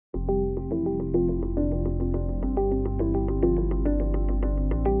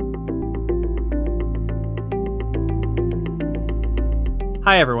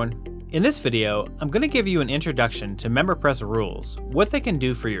Hi everyone. In this video, I'm going to give you an introduction to MemberPress rules, what they can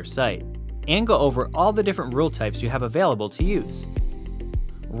do for your site, and go over all the different rule types you have available to use.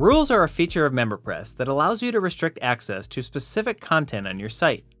 Rules are a feature of MemberPress that allows you to restrict access to specific content on your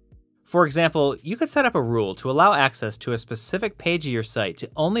site. For example, you could set up a rule to allow access to a specific page of your site to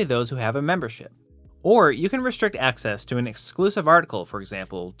only those who have a membership. Or you can restrict access to an exclusive article, for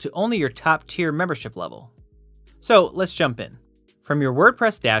example, to only your top tier membership level. So let's jump in. From your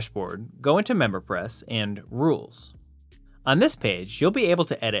WordPress dashboard, go into MemberPress and Rules. On this page, you'll be able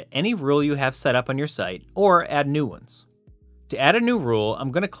to edit any rule you have set up on your site or add new ones. To add a new rule,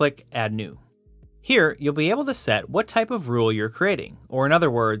 I'm going to click Add New. Here, you'll be able to set what type of rule you're creating, or in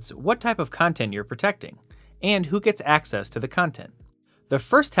other words, what type of content you're protecting, and who gets access to the content. The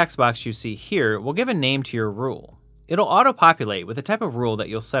first text box you see here will give a name to your rule. It'll auto-populate with the type of rule that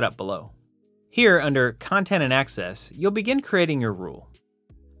you'll set up below. Here, under Content and Access, you'll begin creating your rule.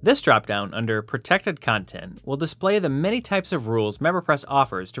 This dropdown under Protected Content will display the many types of rules MemberPress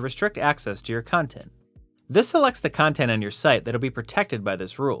offers to restrict access to your content. This selects the content on your site that'll be protected by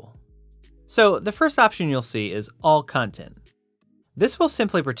this rule. So, the first option you'll see is All Content. This will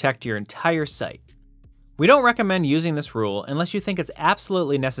simply protect your entire site. We don't recommend using this rule unless you think it's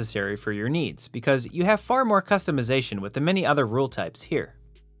absolutely necessary for your needs, because you have far more customization with the many other rule types here.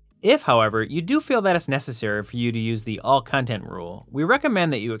 If, however, you do feel that it's necessary for you to use the All Content rule, we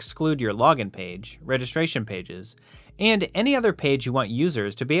recommend that you exclude your login page, registration pages, and any other page you want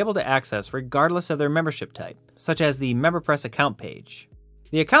users to be able to access regardless of their membership type, such as the MemberPress account page.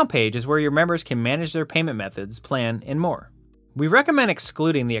 The account page is where your members can manage their payment methods, plan, and more. We recommend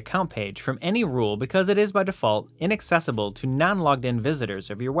excluding the account page from any rule because it is by default inaccessible to non-logged in visitors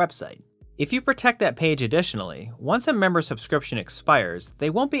of your website. If you protect that page additionally, once a member subscription expires,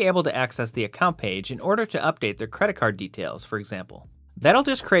 they won't be able to access the account page in order to update their credit card details, for example. That'll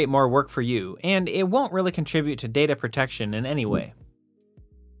just create more work for you, and it won't really contribute to data protection in any way.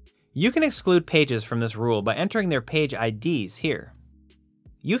 You can exclude pages from this rule by entering their page IDs here.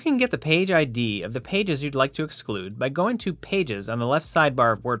 You can get the page ID of the pages you'd like to exclude by going to Pages on the left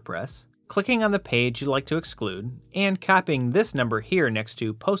sidebar of WordPress, clicking on the page you'd like to exclude, and copying this number here next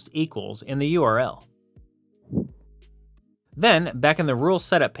to post equals in the URL. Then, back in the Rules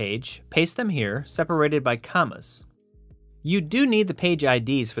Setup page, paste them here, separated by commas. You do need the page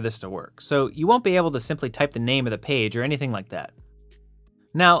IDs for this to work, so you won't be able to simply type the name of the page or anything like that.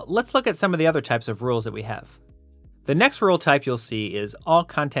 Now, let's look at some of the other types of rules that we have. The next rule type you'll see is All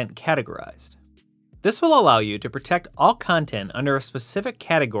Content Categorized. This will allow you to protect all content under a specific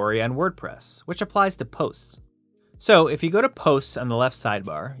category on WordPress, which applies to posts. So if you go to Posts on the left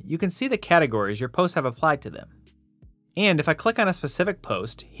sidebar, you can see the categories your posts have applied to them. And if I click on a specific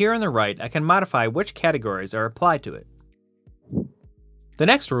post, here on the right I can modify which categories are applied to it. The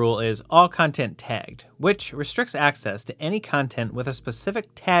next rule is All Content Tagged, which restricts access to any content with a specific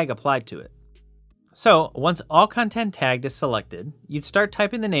tag applied to it. So, once All Content Tagged is selected, you'd start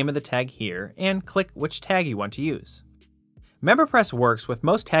typing the name of the tag here and click which tag you want to use. MemberPress works with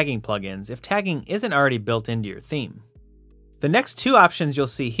most tagging plugins if tagging isn't already built into your theme. The next two options you'll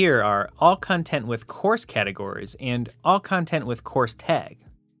see here are All Content with Course Categories and All Content with Course Tag.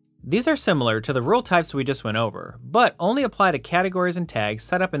 These are similar to the rule types we just went over, but only apply to categories and tags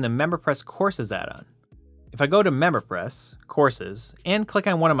set up in the MemberPress Courses add-on. If I go to MemberPress, Courses, and click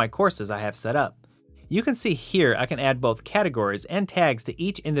on one of my courses I have set up, you can see here I can add both categories and tags to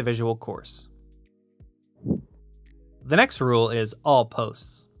each individual course. The next rule is All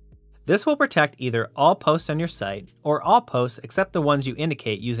Posts. This will protect either all posts on your site or all posts except the ones you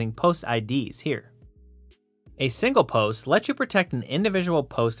indicate using post IDs here. A single post lets you protect an individual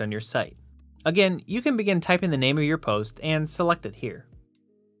post on your site. Again, you can begin typing the name of your post and select it here.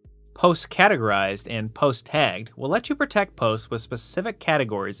 Post Categorized and Post Tagged will let you protect posts with specific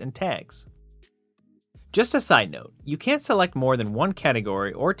categories and tags. Just a side note, you can't select more than one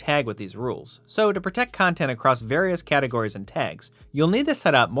category or tag with these rules, so to protect content across various categories and tags, you'll need to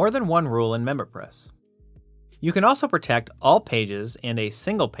set up more than one rule in MemberPress. You can also protect all pages and a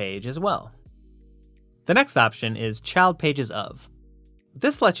single page as well. The next option is Child Pages Of.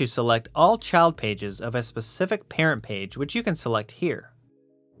 This lets you select all child pages of a specific parent page, which you can select here.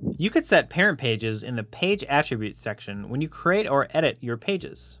 You could set parent pages in the Page Attributes section when you create or edit your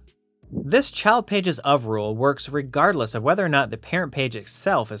pages. This Child Pages Of rule works regardless of whether or not the parent page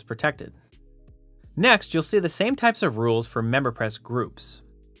itself is protected. Next, you'll see the same types of rules for MemberPress groups.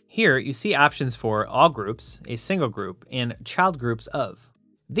 Here, you see options for All Groups, a single group, and Child Groups Of.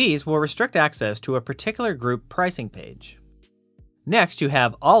 These will restrict access to a particular group pricing page. Next, you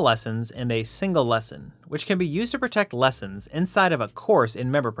have all lessons and a single lesson, which can be used to protect lessons inside of a course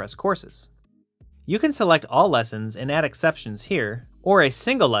in MemberPress courses. You can select all lessons and add exceptions here, or a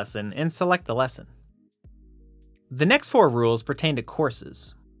single lesson and select the lesson. The next 4 rules pertain to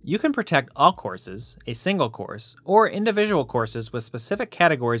courses. You can protect all courses, a single course, or individual courses with specific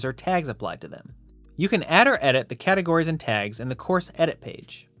categories or tags applied to them. You can add or edit the categories and tags in the course edit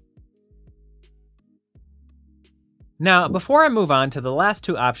page. Now, before I move on to the last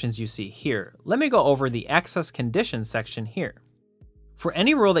 2 options you see here, let me go over the access conditions section here. For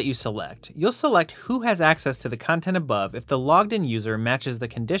any rule that you select, you'll select who has access to the content above if the logged in user matches the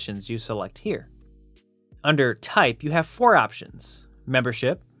conditions you select here. Under Type, you have 4 options: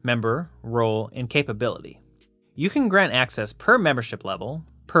 Membership, Member, Role, and Capability. You can grant access per membership level,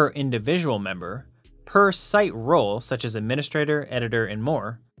 per individual member, per site role such as administrator, editor, and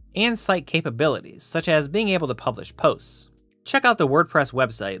more, and site capabilities such as being able to publish posts. Check out the WordPress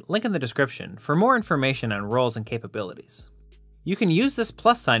website, link in the description, for more information on roles and capabilities. You can use this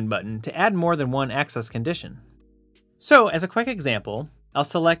plus sign button to add more than one access condition. So as a quick example, I'll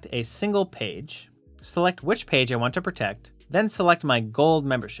select a single page, select which page I want to protect, then select my gold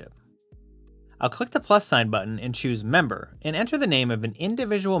membership. I'll click the plus sign button and choose Member and enter the name of an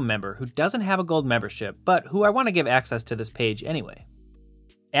individual member who doesn't have a gold membership but who I want to give access to this page anyway.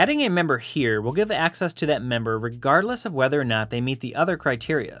 Adding a member here will give access to that member regardless of whether or not they meet the other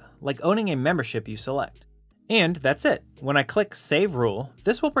criteria, like owning a membership you select. And that's it. When I click Save Rule,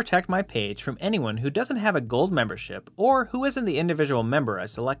 this will protect my page from anyone who doesn't have a gold membership or who isn't the individual member I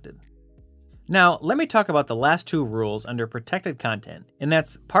selected. Now, let me talk about the last 2 rules under protected content, and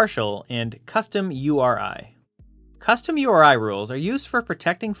that's partial and custom URI. Custom URI rules are used for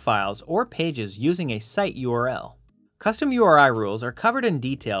protecting files or pages using a site URL. Custom URI rules are covered in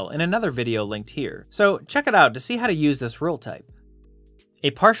detail in another video linked here, so check it out to see how to use this rule type.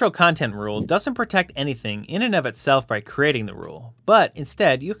 A partial content rule doesn't protect anything in and of itself by creating the rule, but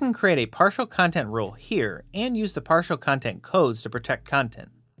instead you can create a partial content rule here and use the partial content codes to protect content.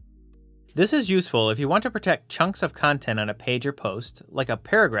 This is useful if you want to protect chunks of content on a page or post, like a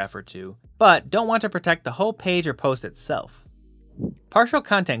paragraph or 2, but don't want to protect the whole page or post itself. Partial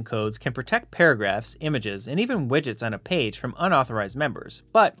content codes can protect paragraphs, images, and even widgets on a page from unauthorized members,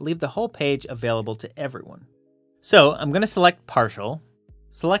 but leave the whole page available to everyone. So I'm going to select Partial,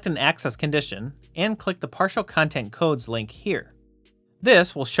 select an access condition, and click the Partial Content Codes link here.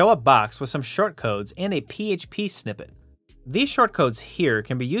 This will show a box with some shortcodes and a PHP snippet. These shortcodes here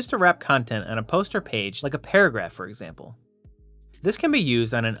can be used to wrap content on a post or page, like a paragraph for example. This can be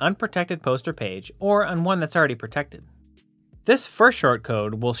used on an unprotected post or page, or on one that's already protected. This first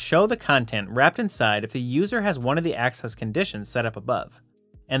shortcode will show the content wrapped inside if the user has one of the access conditions set up above,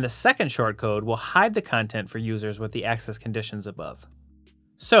 and the second shortcode will hide the content for users with the access conditions above.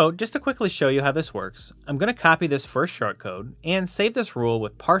 So just to quickly show you how this works, I'm going to copy this first shortcode and save this rule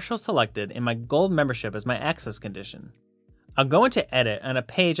with partial selected and my gold membership as my access condition. I'll go into Edit on a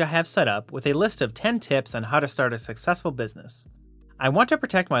page I have set up with a list of 10 tips on how to start a successful business. I want to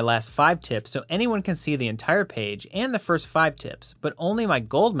protect my last 5 tips so anyone can see the entire page and the first 5 tips, but only my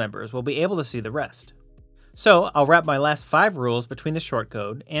gold members will be able to see the rest. So I'll wrap my last 5 rules between the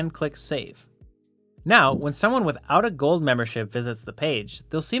shortcode and click Save. Now, when someone without a gold membership visits the page,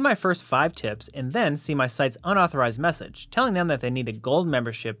 they'll see my first 5 tips and then see my site's unauthorized message telling them that they need a gold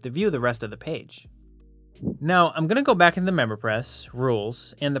membership to view the rest of the page. Now, I'm going to go back into MemberPress,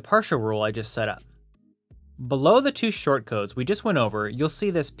 Rules, and the partial rule I just set up. Below the 2 shortcodes we just went over, you'll see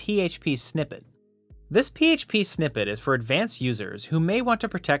this PHP Snippet. This PHP Snippet is for advanced users who may want to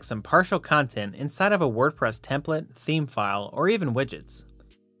protect some partial content inside of a WordPress template, theme file, or even widgets.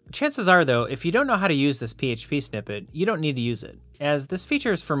 Chances are though, if you don't know how to use this PHP Snippet, you don't need to use it, as this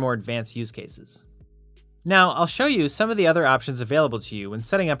feature is for more advanced use cases. Now, I'll show you some of the other options available to you when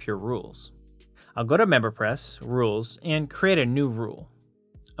setting up your rules. I'll go to MemberPress, Rules, and create a new rule.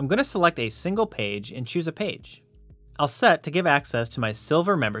 I'm going to select a single page and choose a page. I'll set to give access to my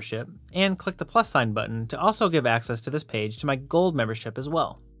silver membership and click the plus sign button to also give access to this page to my gold membership as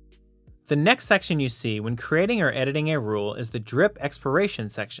well. The next section you see when creating or editing a rule is the drip expiration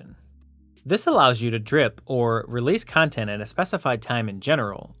section. This allows you to drip or release content at a specified time in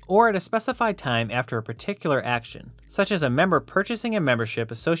general, or at a specified time after a particular action, such as a member purchasing a membership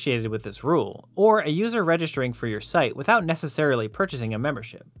associated with this rule, or a user registering for your site without necessarily purchasing a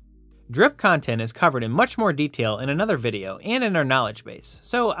membership. Drip content is covered in much more detail in another video and in our knowledge base,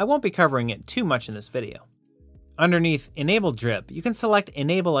 so I won't be covering it too much in this video. Underneath Enable Drip, you can select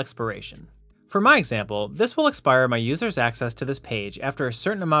Enable Expiration. For my example, this will expire my user's access to this page after a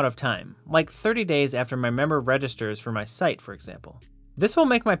certain amount of time, like 30 days after my member registers for my site, for example. This will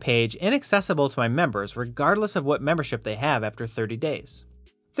make my page inaccessible to my members regardless of what membership they have after 30 days.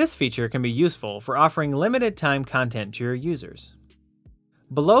 This feature can be useful for offering limited time content to your users.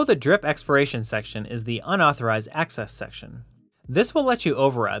 Below the drip expiration section is the unauthorized access section. This will let you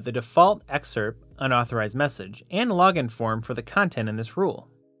override the default excerpt, unauthorized message, and login form for the content in this rule.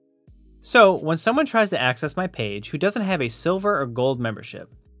 So, when someone tries to access my page who doesn't have a silver or gold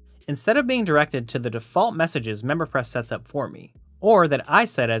membership, instead of being directed to the default messages MemberPress sets up for me, or that I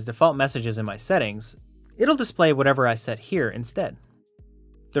set as default messages in my settings, it'll display whatever I set here instead.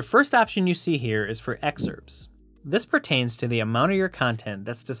 The first option you see here is for excerpts. This pertains to the amount of your content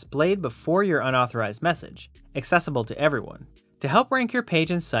that's displayed before your unauthorized message, accessible to everyone, to help rank your page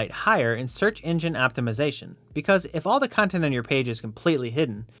and site higher in search engine optimization, because if all the content on your page is completely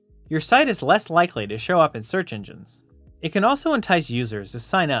hidden, your site is less likely to show up in search engines. It can also entice users to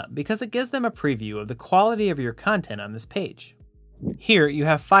sign up because it gives them a preview of the quality of your content on this page. Here you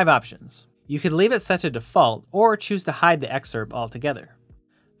have 5 options. You could leave it set to default or choose to hide the excerpt altogether.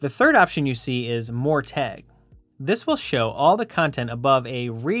 The third option you see is More Tag. This will show all the content above a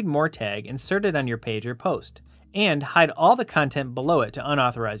Read More tag inserted on your page or post, and hide all the content below it to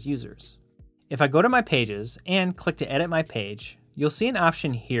unauthorized users. If I go to my pages and click to edit my page, you'll see an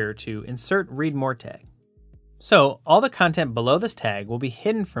option here to insert Read More tag. So all the content below this tag will be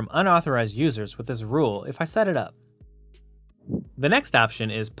hidden from unauthorized users with this rule if I set it up. The next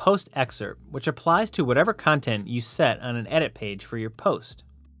option is Post Excerpt, which applies to whatever content you set on an edit page for your post.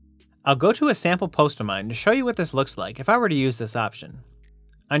 I'll go to a sample post of mine to show you what this looks like if I were to use this option.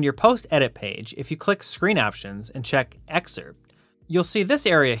 On your post edit page, if you click Screen Options and check Excerpt, you'll see this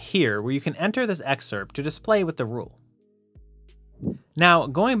area here where you can enter this excerpt to display with the rule. Now,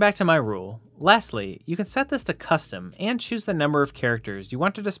 going back to my rule, lastly, you can set this to custom and choose the number of characters you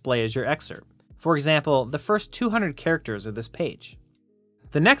want to display as your excerpt. For example, the first 200 characters of this page.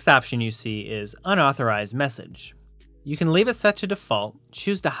 The next option you see is Unauthorized Message. You can leave it set to default,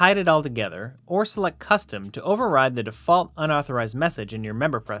 choose to hide it altogether, or select Custom to override the default unauthorized message in your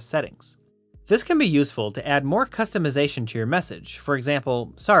MemberPress settings. This can be useful to add more customization to your message. For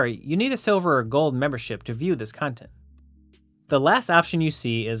example, sorry, you need a silver or gold membership to view this content. The last option you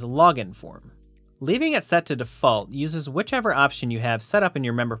see is Login Form. Leaving it set to default uses whichever option you have set up in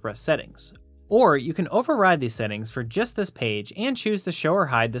your MemberPress settings, or you can override these settings for just this page and choose to show or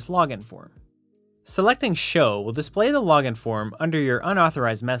hide this login form. Selecting Show will display the login form under your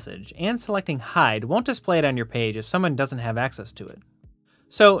unauthorized message, and selecting Hide won't display it on your page if someone doesn't have access to it.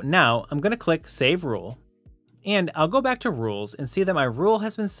 So now I'm going to click Save Rule, and I'll go back to Rules and see that my rule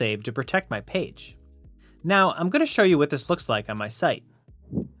has been saved to protect my page. Now I'm going to show you what this looks like on my site.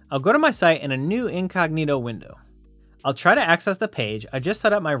 I'll go to my site in a new incognito window. I'll try to access the page I just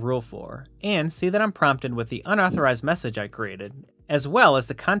set up my rule for, and see that I'm prompted with the unauthorized message I created, as well as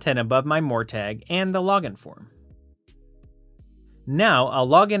the content above my More tag and the login form. Now I'll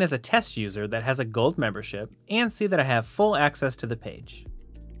log in as a test user that has a gold membership and see that I have full access to the page.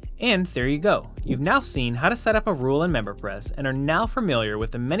 And there you go. You've now seen how to set up a rule in MemberPress and are now familiar with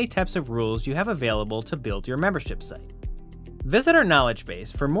the many types of rules you have available to build your membership site. Visit our knowledge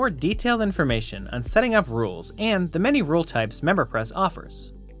base for more detailed information on setting up rules and the many rule types MemberPress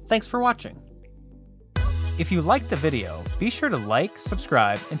offers. Thanks for watching. If you liked the video, be sure to like,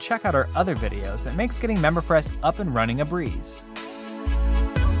 subscribe, and check out our other videos that makes getting MemberPress up and running a breeze.